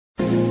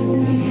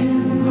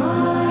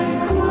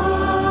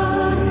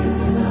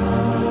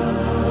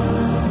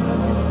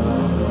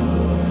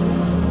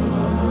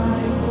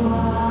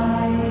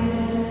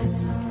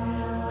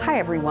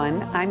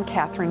I'm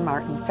Catherine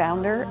Martin,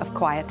 founder of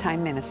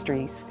QuietTime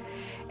Ministries.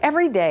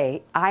 Every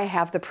day, I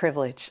have the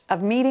privilege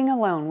of meeting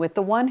alone with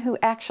the one who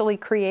actually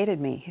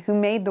created me, who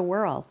made the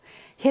world.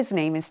 His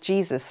name is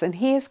Jesus, and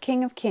He is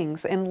King of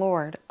Kings and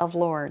Lord of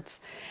Lords.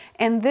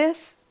 And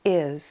this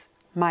is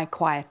my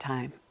quiet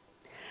time.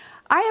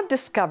 I have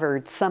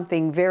discovered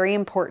something very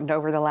important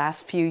over the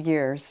last few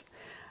years,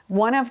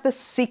 one of the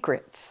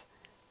secrets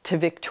to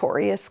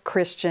victorious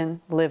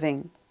Christian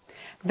living.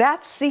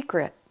 That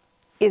secret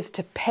is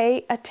to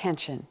pay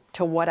attention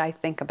to what I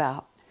think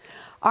about.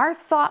 Our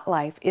thought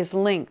life is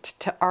linked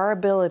to our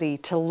ability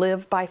to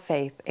live by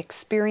faith,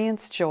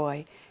 experience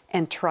joy,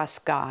 and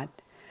trust God.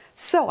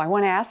 So I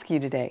want to ask you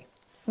today,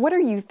 what are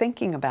you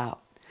thinking about?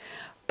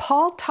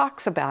 Paul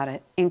talks about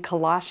it in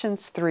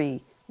Colossians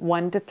 3,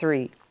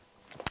 1-3.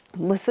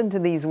 Listen to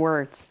these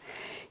words.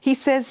 He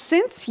says,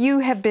 "Since you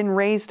have been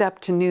raised up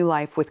to new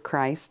life with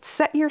Christ,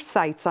 set your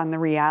sights on the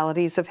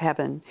realities of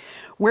heaven,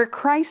 where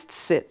Christ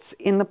sits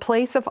in the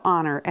place of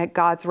honor at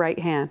God's right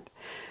hand.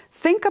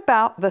 Think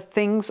about the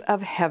things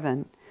of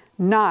heaven,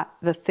 not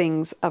the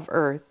things of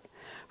earth.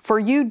 For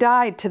you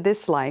died to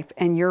this life,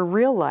 and your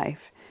real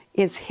life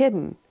is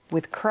hidden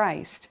with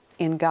Christ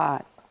in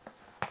God."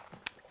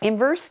 In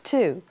verse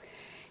 2,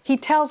 he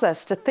tells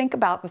us to think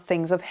about the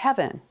things of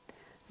heaven,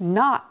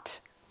 not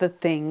the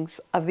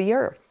things of the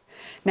earth.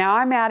 Now,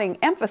 I'm adding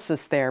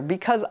emphasis there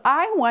because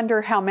I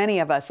wonder how many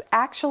of us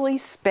actually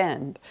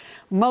spend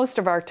most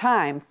of our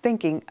time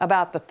thinking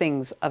about the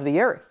things of the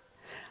earth.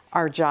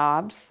 Our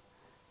jobs,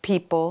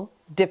 people,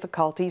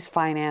 difficulties,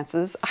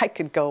 finances, I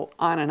could go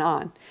on and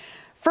on.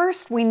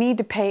 First, we need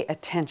to pay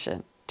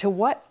attention to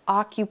what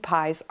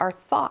occupies our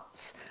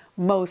thoughts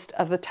most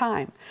of the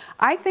time.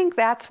 I think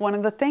that's one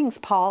of the things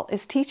Paul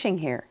is teaching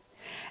here.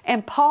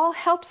 And Paul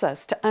helps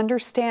us to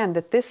understand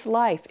that this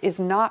life is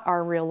not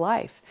our real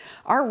life.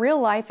 Our real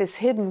life is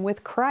hidden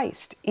with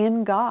Christ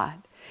in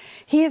God.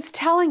 He is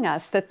telling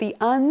us that the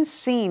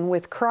unseen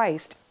with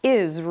Christ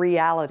is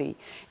reality.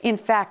 In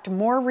fact,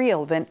 more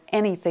real than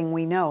anything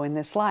we know in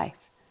this life.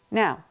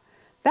 Now,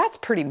 that's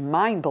pretty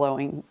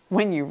mind-blowing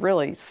when you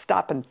really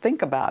stop and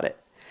think about it.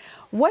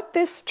 What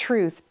this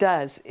truth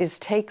does is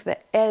take the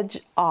edge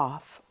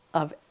off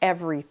of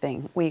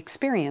everything we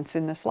experience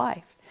in this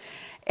life.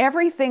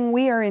 Everything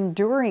we are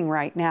enduring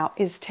right now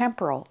is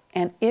temporal,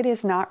 and it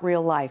is not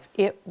real life.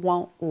 It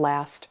won't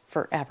last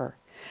forever.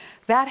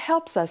 That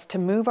helps us to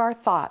move our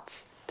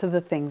thoughts to the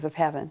things of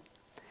heaven,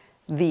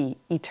 the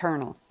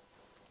eternal.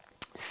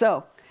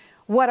 So,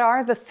 what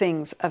are the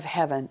things of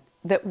heaven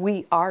that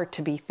we are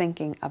to be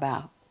thinking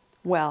about?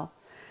 Well,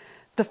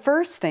 the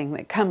first thing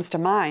that comes to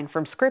mind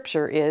from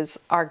Scripture is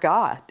our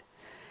God.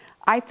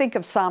 I think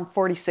of Psalm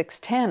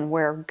 46:10,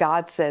 where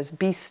God says,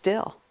 "Be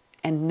still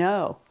and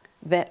know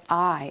that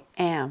I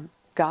am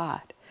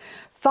God."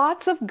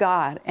 Thoughts of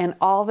God and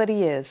all that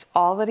He is,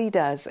 all that He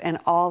does, and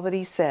all that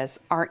He says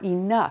are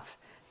enough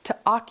to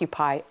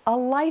occupy a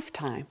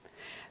lifetime.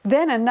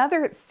 Then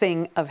another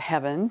thing of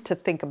heaven to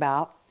think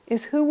about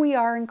is who we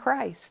are in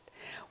Christ.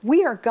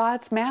 We are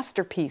God's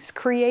masterpiece,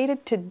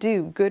 created to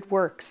do good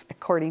works,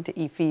 according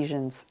to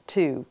Ephesians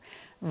 2,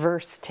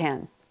 verse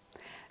 10.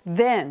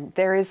 Then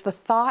there is the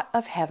thought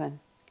of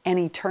heaven and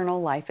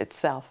eternal life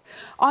itself.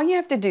 All you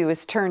have to do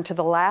is turn to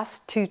the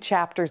last 2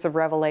 chapters of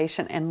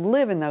Revelation and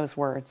live in those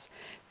words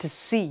to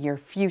see your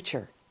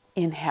future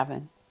in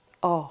heaven.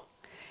 Oh,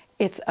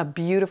 it's a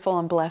beautiful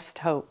and blessed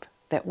hope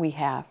that we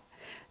have,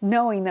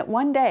 knowing that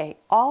one day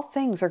all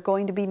things are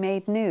going to be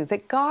made new,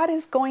 that God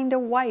is going to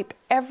wipe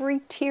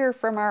every tear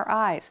from our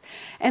eyes,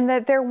 and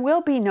that there will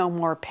be no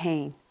more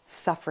pain,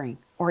 suffering,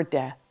 or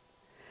death.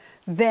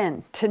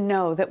 Then to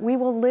know that we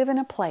will live in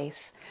a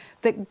place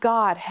that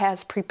God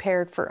has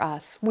prepared for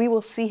us. We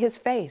will see His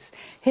face.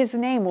 His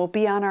name will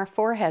be on our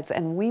foreheads,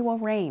 and we will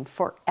reign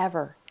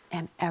forever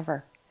and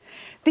ever.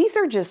 These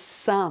are just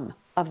some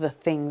of the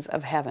things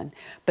of heaven,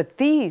 but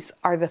these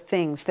are the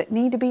things that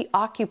need to be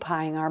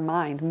occupying our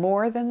mind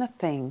more than the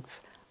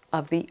things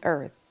of the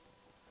earth.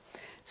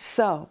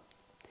 So,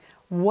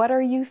 what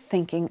are you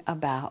thinking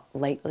about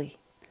lately?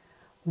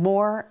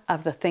 More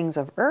of the things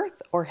of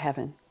earth or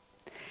heaven?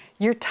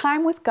 Your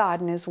time with God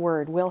and His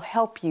Word will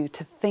help you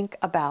to think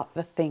about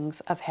the things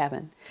of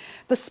heaven.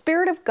 The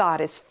Spirit of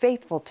God is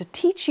faithful to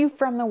teach you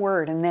from the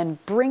Word and then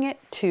bring it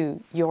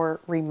to your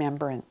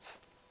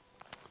remembrance.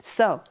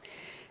 So,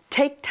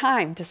 take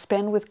time to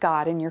spend with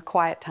God in your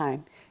quiet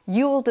time.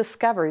 You will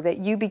discover that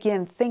you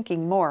begin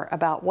thinking more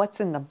about what's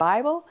in the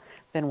Bible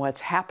than what's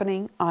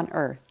happening on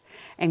earth.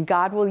 And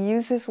God will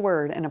use His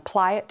Word and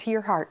apply it to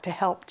your heart to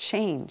help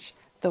change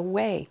the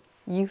way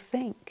you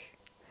think.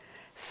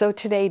 So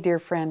today, dear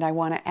friend, I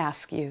want to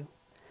ask you,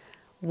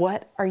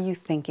 what are you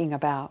thinking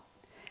about?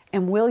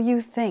 And will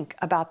you think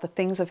about the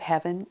things of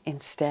heaven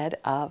instead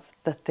of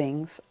the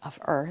things of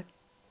earth?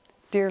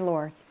 Dear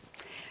Lord,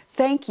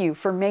 thank you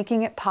for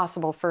making it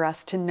possible for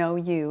us to know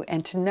you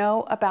and to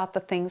know about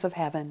the things of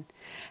heaven.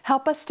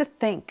 Help us to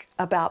think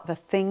about the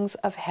things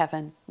of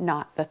heaven,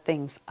 not the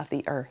things of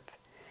the earth.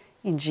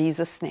 In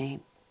Jesus'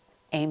 name,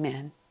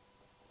 amen.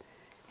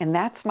 And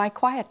that's my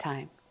quiet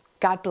time.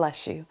 God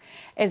bless you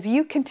as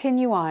you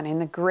continue on in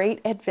the great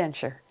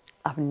adventure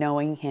of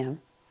knowing Him.